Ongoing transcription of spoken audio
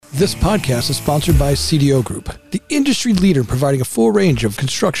This podcast is sponsored by CDO Group, the industry leader in providing a full range of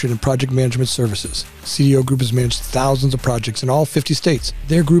construction and project management services. CDO Group has managed thousands of projects in all 50 states.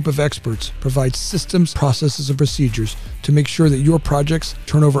 Their group of experts provides systems, processes, and procedures to make sure that your projects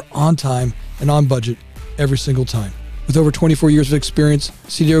turn over on time and on budget every single time. With over 24 years of experience,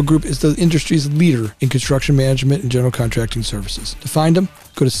 CDO Group is the industry's leader in construction management and general contracting services. To find them,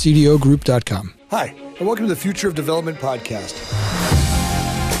 go to cdogroup.com. Hi, and welcome to the Future of Development podcast.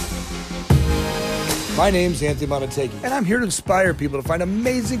 My name's Anthony Montague, and I'm here to inspire people to find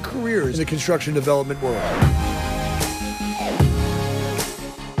amazing careers in the construction development world.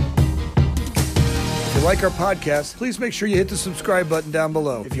 If you like our podcast, please make sure you hit the subscribe button down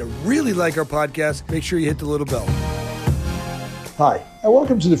below. If you really like our podcast, make sure you hit the little bell. Hi, and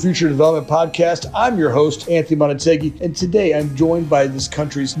welcome to the Future Development Podcast. I'm your host, Anthony Montague, and today I'm joined by this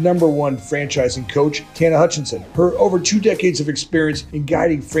country's #1 franchising coach, Tana Hutchinson. Her over 2 decades of experience in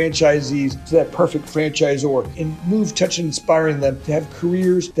guiding franchisees to that perfect franchisor and touching and inspiring them to have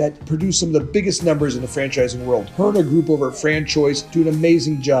careers that produce some of the biggest numbers in the franchising world. Her and her group over at FranChoice do an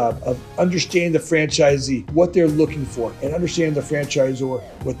amazing job of understanding the franchisee, what they're looking for, and understanding the franchisor,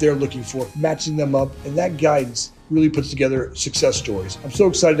 what they're looking for, matching them up, and that guidance really puts together success stories. I'm so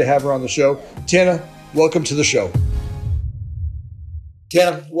excited to have her on the show. Tana, welcome to the show.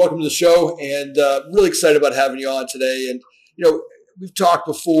 Tana, welcome to the show, and really excited about having you on today. And, we've talked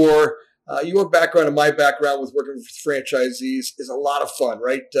before. Your background and my background with working with franchisees is a lot of fun,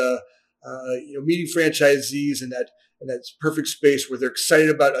 right? Meeting franchisees in that perfect space where they're excited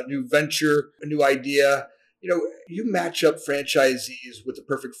about a new venture, a new idea. You match up franchisees with the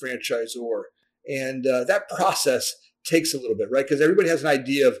perfect franchisor. And that process takes a little bit, right? Because everybody has an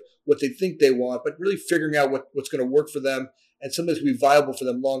idea of what they think they want, but really figuring out what's going to work for them and sometimes be viable for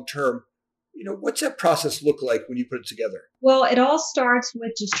them long term. What's that process look like when you put it together? Well, it all starts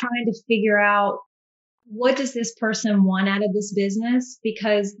with just trying to figure out, what does this person want out of this business?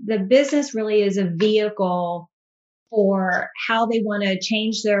 Because the business really is a vehicle for how they want to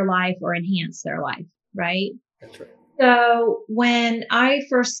change their life or enhance their life, right? That's right. So when I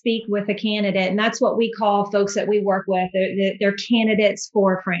first speak with a candidate, and that's what we call folks that we work with, they're candidates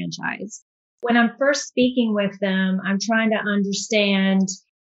for franchise. When I'm first speaking with them, I'm trying to understand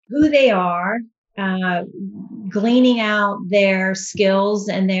who they are, gleaning out their skills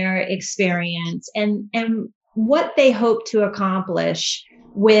and their experience and what they hope to accomplish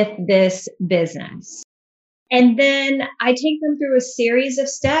with this business. And then I take them through a series of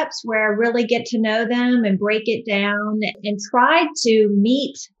steps where I really get to know them and break it down and try to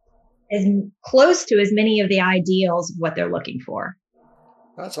meet as close to as many of the ideals of what they're looking for.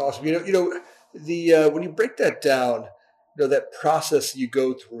 That's awesome. When you break that down, that process you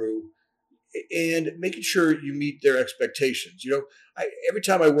go through and making sure you meet their expectations. Every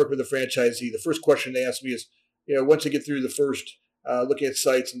time I work with a franchisee, the first question they ask me is, once they get through the first looking at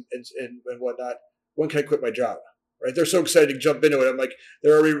sites and whatnot, when can I quit my job? Right? They're so excited to jump into it. I'm like,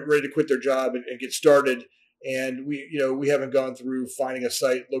 they're already ready to quit their job and get started. And we haven't gone through finding a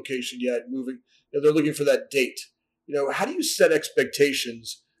site location yet, moving. They're looking for that date. How do you set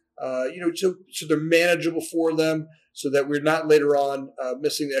expectations? So they're manageable for them, so that we're not later on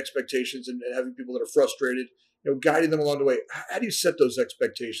missing the expectations and having people that are frustrated. Guiding them along the way. How do you set those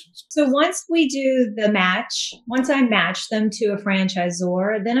expectations? So once I match them to a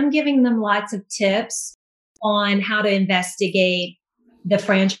franchisor, then I'm giving them lots of tips on how to investigate the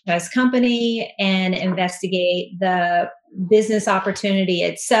franchise company and investigate the business opportunity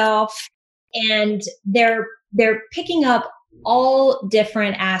itself. And they're picking up all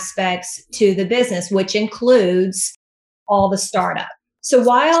different aspects to the business, which includes all the startup. So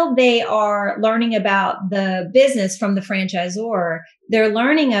while they are learning about the business from the franchisor, they're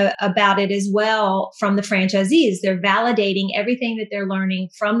learning about it as well from the franchisees. They're validating everything that they're learning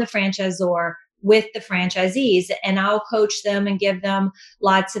from the franchisor with the franchisees. And I'll coach them and give them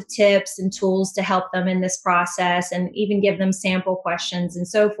lots of tips and tools to help them in this process and even give them sample questions and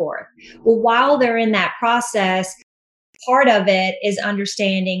so forth. Well, while they're in that process, part of it is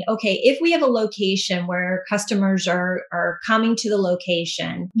understanding, okay, if we have a location where customers are coming to the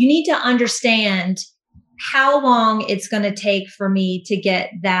location, you need to understand how long it's going to take for me to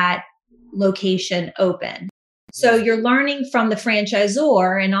get that location open. So you're learning from the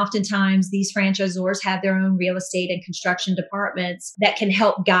franchisor, and oftentimes these franchisors have their own real estate and construction departments that can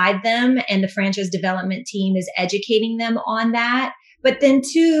help guide them, and the franchise development team is educating them on that. But then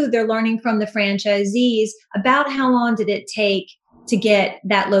too, they're learning from the franchisees about how long did it take to get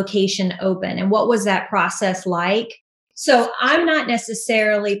that location open and what was that process like. So I'm not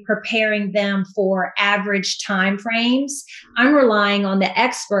necessarily preparing them for average time frames. I'm relying on the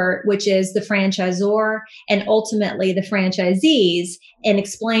expert, which is the franchisor and ultimately the franchisees, and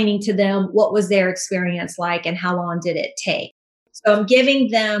explaining to them what was their experience like and how long did it take. So I'm giving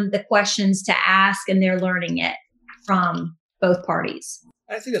them the questions to ask and they're learning it from both parties.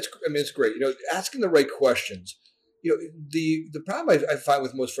 I think it's great. Asking the right questions. The problem I find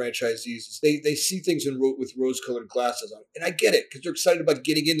with most franchisees is they see things with rose-colored glasses on, and I get it because they're excited about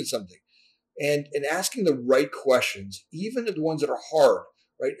getting into something, and asking the right questions, even the ones that are hard,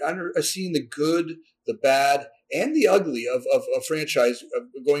 right? Seeing the good, the bad, and the ugly of a franchise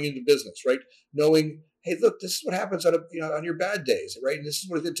going into business, right? Knowing, hey, look, this is what happens on your bad days, right? And this is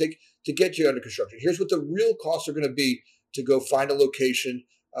what it's going to take to get you under construction. Here's what the real costs are going to be to go find a location,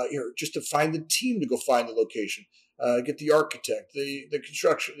 just to find the team to go find the location, get the architect, the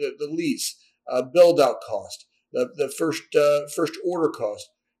construction, the lease, build out cost, the first order cost,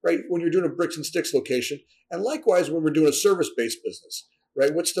 right? When you're doing a bricks and sticks location, and likewise when we're doing a service-based business,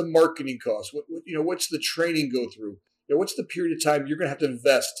 right? What's the marketing cost? What's the training go through? What's the period of time you're going to have to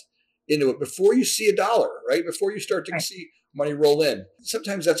invest into it before you see a dollar, right? Before you start to see money roll in.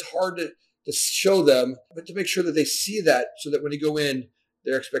 Sometimes that's hard to show them, but to make sure that they see that so that when they go in,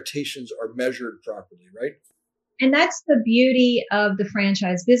 their expectations are measured properly, right? And that's the beauty of the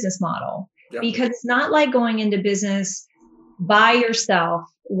franchise business model, because it's not like going into business by yourself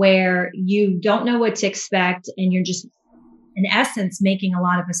where you don't know what to expect and you're just, in essence, making a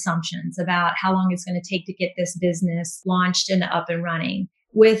lot of assumptions about how long it's going to take to get this business launched and up and running.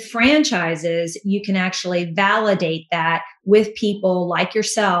 With franchises, you can actually validate that with people like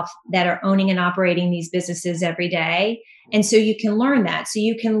yourself that are owning and operating these businesses every day. And so you can learn that. So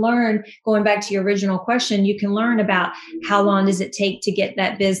you can learn, going back to your original question, you can learn about how long does it take to get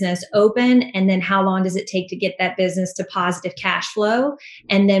that business open, and then how long does it take to get that business to positive cash flow,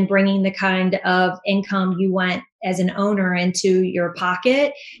 and then bringing the kind of income you want as an owner into your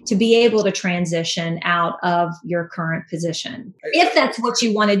pocket to be able to transition out of your current position, if that's what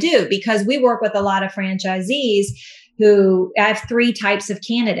you want to do. Because we work with a lot of franchisees who, I have three types of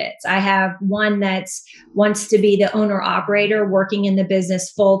candidates. I have one that wants to be the owner operator working in the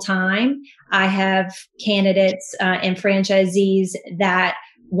business full time. I have candidates and franchisees that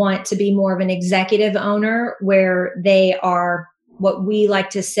want to be more of an executive owner, where they are, what we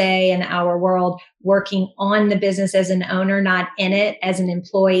like to say in our world, working on the business as an owner, not in it as an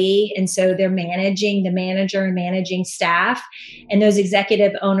employee. And so they're managing the manager and managing staff. And those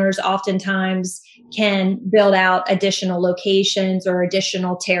executive owners oftentimes can build out additional locations or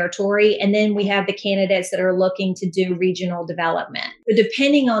additional territory. And then we have the candidates that are looking to do regional development. So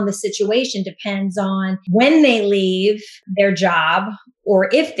depending on the situation, depends on when they leave their job, or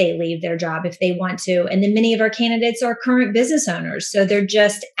if they leave their job, if they want to. And then many of our candidates are current business owners. So they're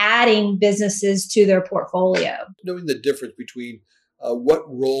just adding businesses to their portfolio. Knowing the difference between what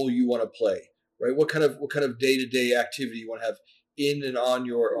role you want to play, right? What kind of day-to-day activity you want to have in and on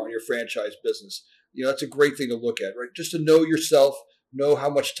your franchise business. That's a great thing to look at, right? Just to know yourself, know how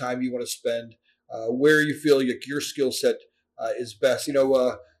much time you want to spend, where you feel your skill set is best.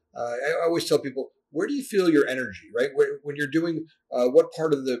 I always tell people, where do you feel your energy, right? When you're doing what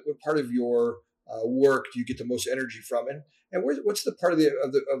part of your work do you get the most energy from, and what's the part of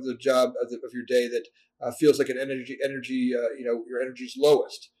the job of your day that feels like an energy your energy's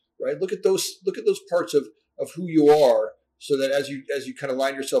lowest, right? Look at those parts of who you are, so that as you kind of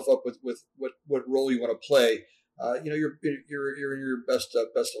line yourself up with what role you want to play, you're in your best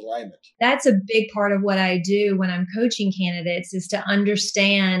alignment. That's a big part of what I do when I'm coaching candidates, is to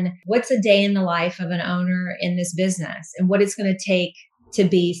understand what's a day in the life of an owner in this business and what it's going to take to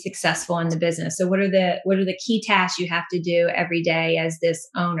be successful in the business. So what are the key tasks you have to do every day as this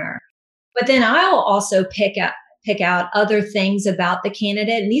owner? But then I'll also pick out other things about the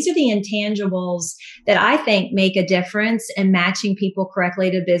candidate. And these are the intangibles that I think make a difference in matching people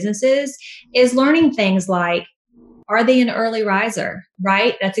correctly to businesses, is learning things like, are they an early riser,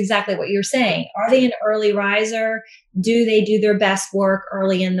 right? That's exactly what you're saying. Are they an early riser? Do they do their best work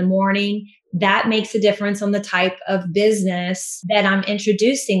early in the morning? That makes a difference on the type of business that I'm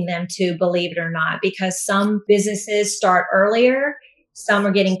introducing them to, believe it or not, because some businesses start earlier. Some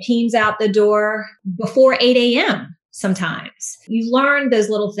are getting teams out the door before 8 a.m. sometimes. You learn those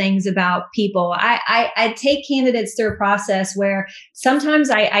little things about people. I take candidates through a process where sometimes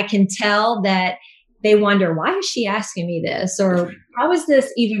I can tell that they wonder, why is she asking me this? Or how is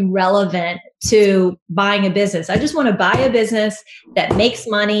this even relevant to buying a business? I just want to buy a business that makes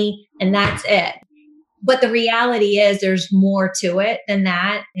money, and that's it. But the reality is there's more to it than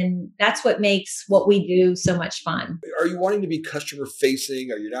that. And that's what makes what we do so much fun. Are you wanting to be customer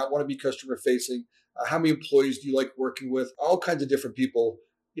facing? Are you not want to be customer facing? How many employees do you like working with? All kinds of different people.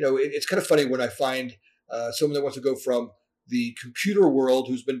 It's kind of funny when I find someone that wants to go from the computer world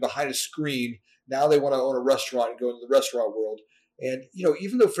who's been behind a screen. Now they want to own a restaurant and go into the restaurant world. And,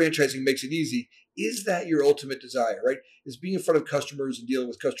 even though franchising makes it easy, is that your ultimate desire, right? Is being in front of customers and dealing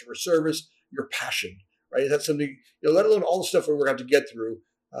with customer service your passion, right? Is that something, let alone all the stuff we're going to have to get through?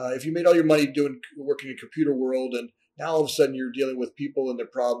 If you made all your money working in computer world, and now all of a sudden you're dealing with people and their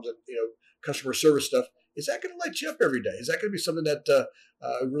problems and customer service stuff, is that going to light you up every day? Is that going to be something that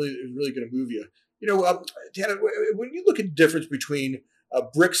really is really going to move you? Tana, when you look at the difference between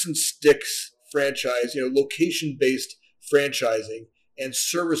bricks and sticks franchise, location based franchising and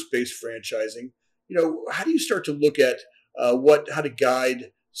service based franchising, how do you start to look at how to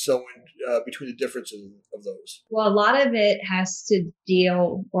guide someone between the differences of those? Well, a lot of it has to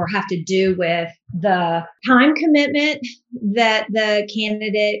have to do with the time commitment that the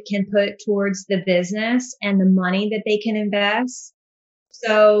candidate can put towards the business and the money that they can invest.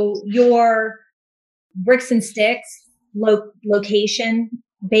 So your bricks and sticks location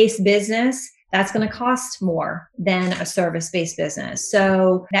based business, that's going to cost more than a service based business.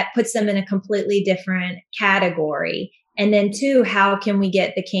 So that puts them in a completely different category. And then two, how can we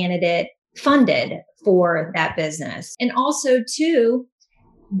get the candidate funded for that business? And also two,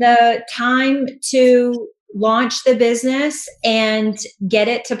 the time to launch the business and get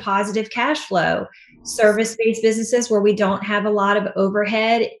it to positive cash flow. Service-based businesses where we don't have a lot of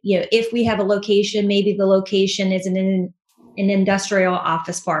overhead. If we have a location, maybe the location is in an industrial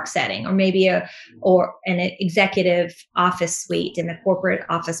office park setting, or maybe an executive office suite in a corporate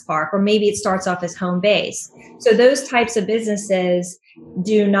office park, or maybe it starts off as home base. So those types of businesses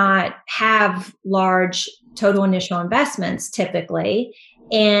do not have large total initial investments typically,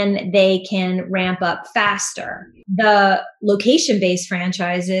 and they can ramp up faster. The location-based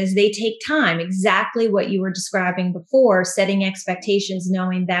franchises, they take time, exactly what you were describing before, setting expectations,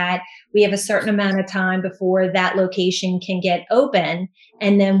 knowing that we have a certain amount of time before that location can get open.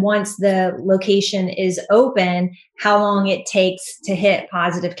 And then once the location is open, how long it takes to hit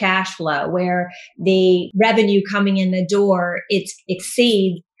positive cash flow, where the revenue coming in the door, it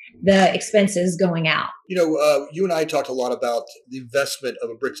exceeds the expenses going out. You and I talked a lot about the investment of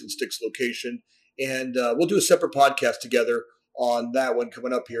a bricks and sticks location, and we'll do a separate podcast together on that one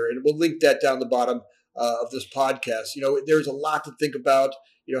coming up here, and we'll link that down the bottom of this podcast. There's a lot to think about.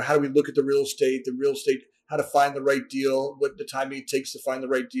 How do we look at the real estate, how to find the right deal, what the timing it takes to find the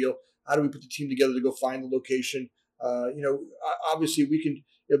right deal, how do we put the team together to go find the location? Obviously we can,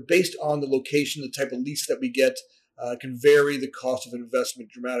 based on the location, the type of lease that we get, can vary the cost of investment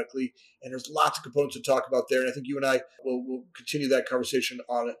dramatically. And there's lots of components to talk about there. And I think you and I will continue that conversation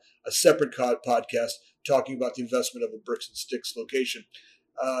on a separate podcast, talking about the investment of a bricks and sticks location.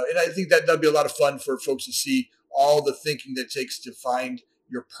 And I think that'd be a lot of fun for folks to see all the thinking that it takes to find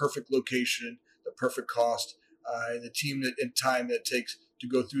your perfect location, the perfect cost, and the team and time that it takes to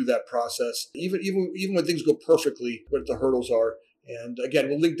go through that process. Even when things go perfectly, what the hurdles are. And again,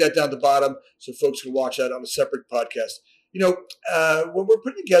 we'll link that down at the bottom so folks can watch that on a separate podcast. When we're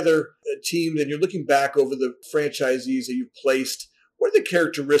putting together a team and you're looking back over the franchisees that you've placed, what are the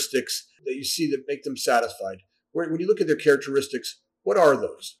characteristics that you see that make them satisfied? When you look at their characteristics, what are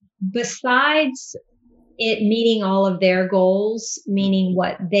those? Besides it meeting all of their goals, meaning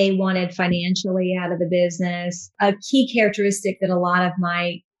what they wanted financially out of the business, a key characteristic that a lot of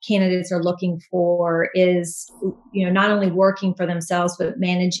my candidates are looking for is, not only working for themselves, but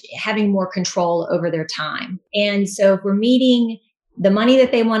having more control over their time. And so if we're meeting the money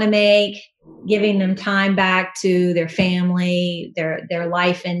that they want to make, giving them time back to their family, their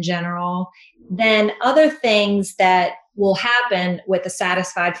life in general, then other things that will happen with a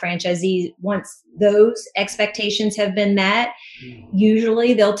satisfied franchisee, once those expectations have been met,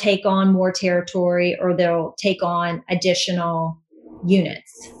 usually they'll take on more territory, or they'll take on additional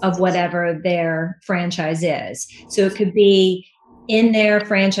units of whatever their franchise is. So it could be in their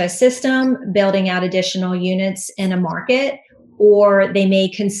franchise system, building out additional units in a market, or they may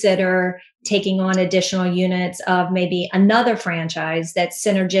consider taking on additional units of maybe another franchise that's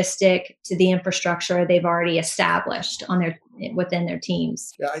synergistic to the infrastructure they've already established within their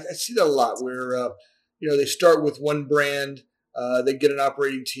teams. Yeah, I see that a lot where, they start with one brand, they get an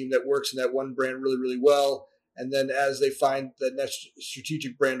operating team that works in that one brand really, really well. And then as they find the next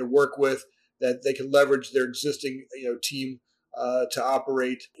strategic brand to work with, that they can leverage their existing, team to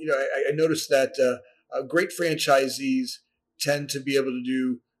operate. I noticed that great franchisees tend to be able to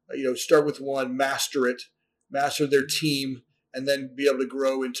do start with one, master it, master their team, and then be able to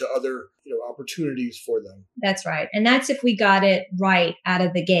grow into other, opportunities for them. That's right. And that's if we got it right out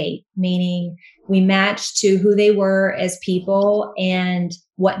of the gate, meaning we matched to who they were as people and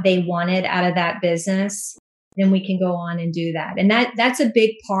what they wanted out of that business, then we can go on and do that. And that's a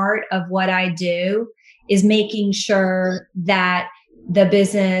big part of what I do, is making sure that the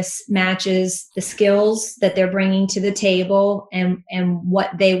business matches the skills that they're bringing to the table and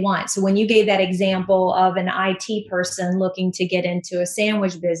what they want. So when you gave that example of an IT person looking to get into a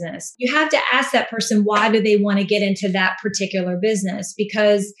sandwich business, you have to ask that person, why do they want to get into that particular business?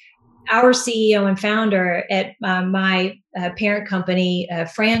 Because our CEO and founder at my parent company,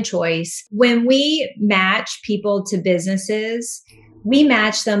 FranChoice, when we match people to businesses, we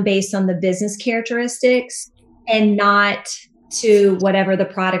match them based on the business characteristics and not to whatever the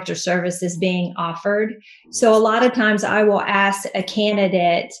product or service is being offered. So a lot of times I will ask a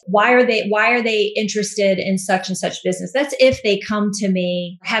candidate, why are they interested in such and such business? That's if they come to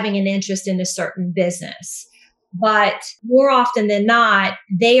me having an interest in a certain business. But more often than not,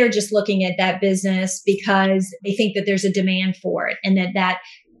 they are just looking at that business because they think that there's a demand for it and that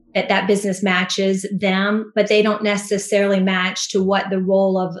business matches them, but they don't necessarily match to what the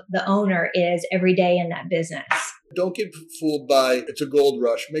role of the owner is every day in that business. Don't get fooled by it's a gold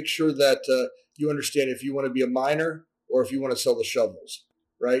rush. Make sure that you understand if you want to be a miner or if you want to sell the shovels,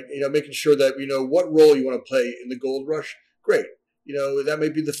 right? Making sure that you know what role you want to play in the gold rush. Great. That may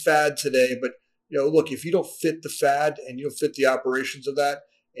be the fad today, but look, if you don't fit the fad and you don't fit the operations of that,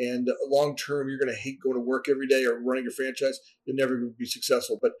 and long term, you're going to hate going to work every day or running your franchise, you're never going to be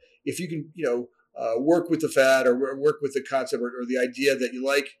successful. But if you can, work with the fad or work with the concept or the idea that you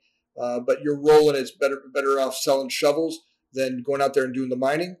like, but your role in it is better off selling shovels than going out there and doing the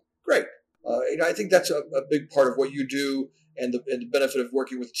mining, great. I think that's a big part of what you do and the benefit of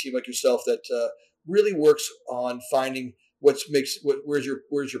working with a team like yourself that really works on finding where's your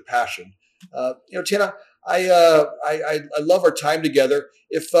passion. Tana, I love our time together.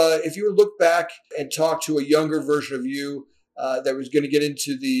 If you were to look back and talk to a younger version of you that was going to get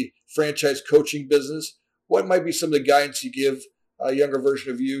into the franchise coaching business, what might be some of the guidance you give a younger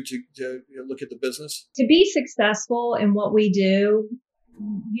version of you to look at the business? To be successful in what we do,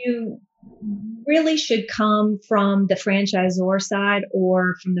 you really should come from the franchisor side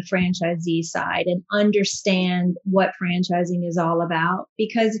or from the franchisee side and understand what franchising is all about,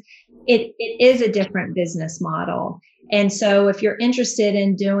 because it is a different business model. And so if you're interested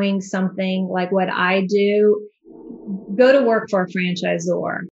in doing something like what I do, go to work for a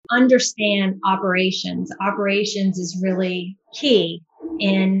franchisor. Understand operations. Operations is really key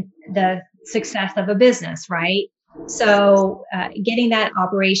in the success of a business, right? So getting that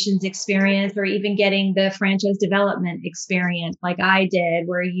operations experience, or even getting the franchise development experience like I did,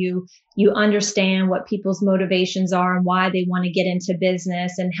 where you understand what people's motivations are and why they want to get into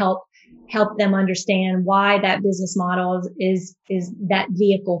business, and help them understand why that business model is that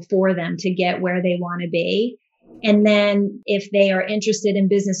vehicle for them to get where they want to be. And then if they are interested in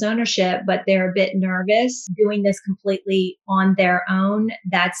business ownership, but they're a bit nervous doing this completely on their own,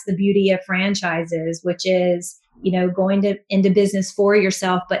 that's the beauty of franchises, which is, going into business for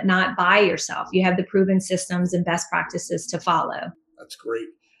yourself, but not by yourself. You have the proven systems and best practices to follow. That's great.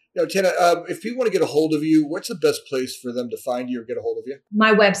 Tana, if people want to get a hold of you, what's the best place for them to find you or get a hold of you?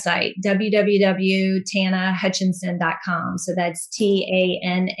 My website, www.tanahutchinson.com. So that's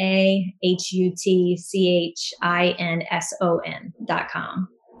TanaHutchinson.com.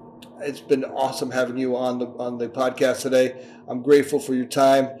 It's been awesome having you on the podcast today. I'm grateful for your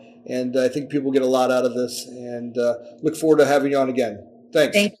time, and I think people get a lot out of this, and look forward to having you on again.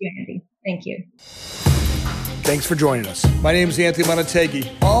 Thanks. Thank you, Andy. Thank you. Thanks for joining us. My name is Anthony Montague,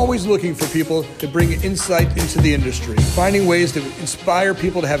 always looking for people to bring insight into the industry, finding ways to inspire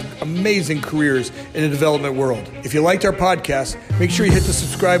people to have amazing careers in the development world. If you liked our podcast, make sure you hit the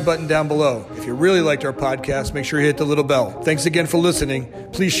subscribe button down below. If you really liked our podcast, make sure you hit the little bell. Thanks again for listening.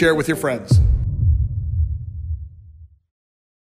 Please share it with your friends.